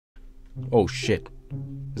Oh shit.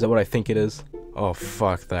 Is that what I think it is? Oh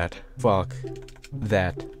fuck that. Fuck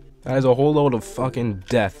that. That is a whole load of fucking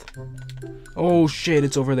death. Oh shit,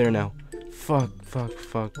 it's over there now. Fuck, fuck,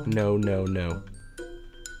 fuck. No, no, no.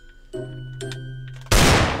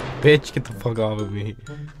 Bitch, get the fuck off of me.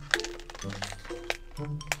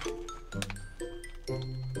 I'm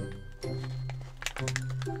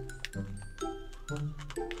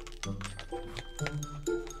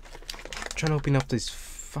trying to open up these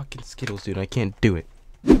fucking Skittles, dude. I can't do it.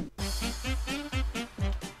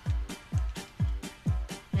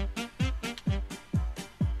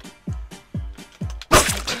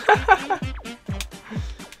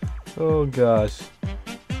 Oh gosh.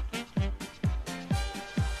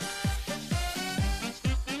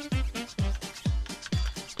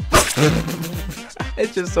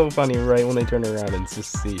 It's just so funny right when I turn around and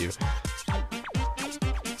just see you.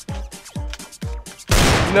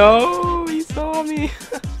 No, he saw me.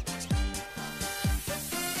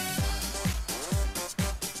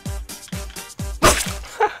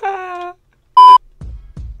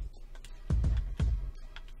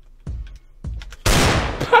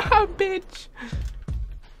 Bitch.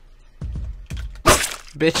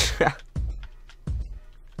 Bitch.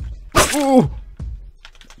 Ooh.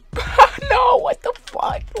 No, what the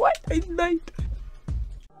fuck? What? Ignite.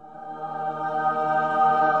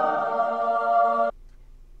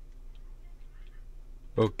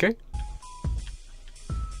 Okay.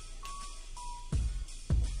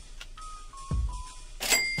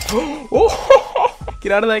 Oh,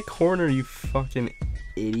 get out of that corner, you fucking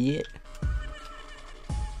idiot.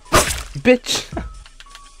 Bitch.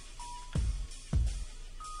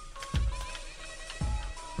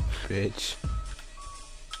 Bitch.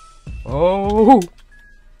 Oh.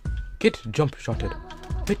 Get jump shotted.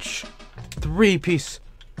 Bitch. 3-piece.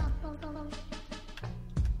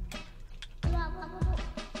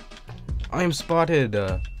 I am spotted.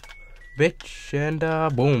 Bitch. And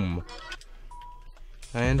boom.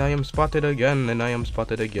 And I am spotted again, and I am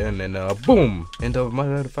spotted again, and boom! And the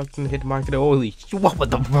motherfucking hit market. Holy shit,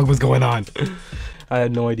 what the fuck was going on? I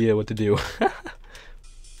had no idea what to do.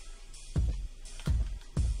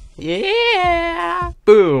 Yeah!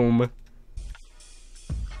 Boom!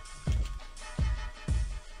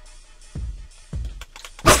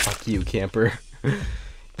 Fuck you, camper.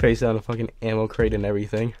 Face down a fucking ammo crate and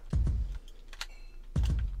everything.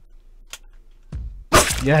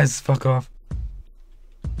 Yes, fuck off.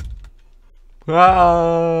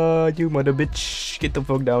 Ah, you mother bitch. Get the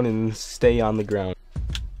fuck down and stay on the ground.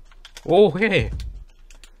 Oh, hey.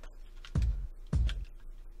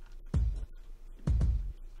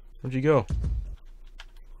 Where'd you go?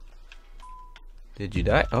 Did you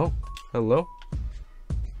die? Oh, hello.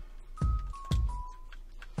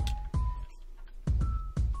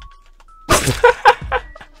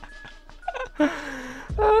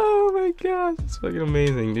 Oh my god, it's fucking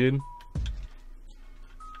amazing, dude.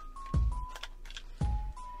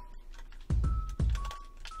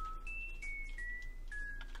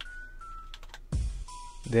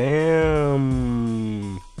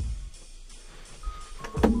 Damn.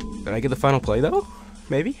 Did I get the final play though?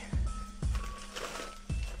 Maybe?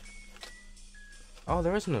 Oh,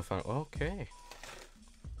 there isn't a final. Okay.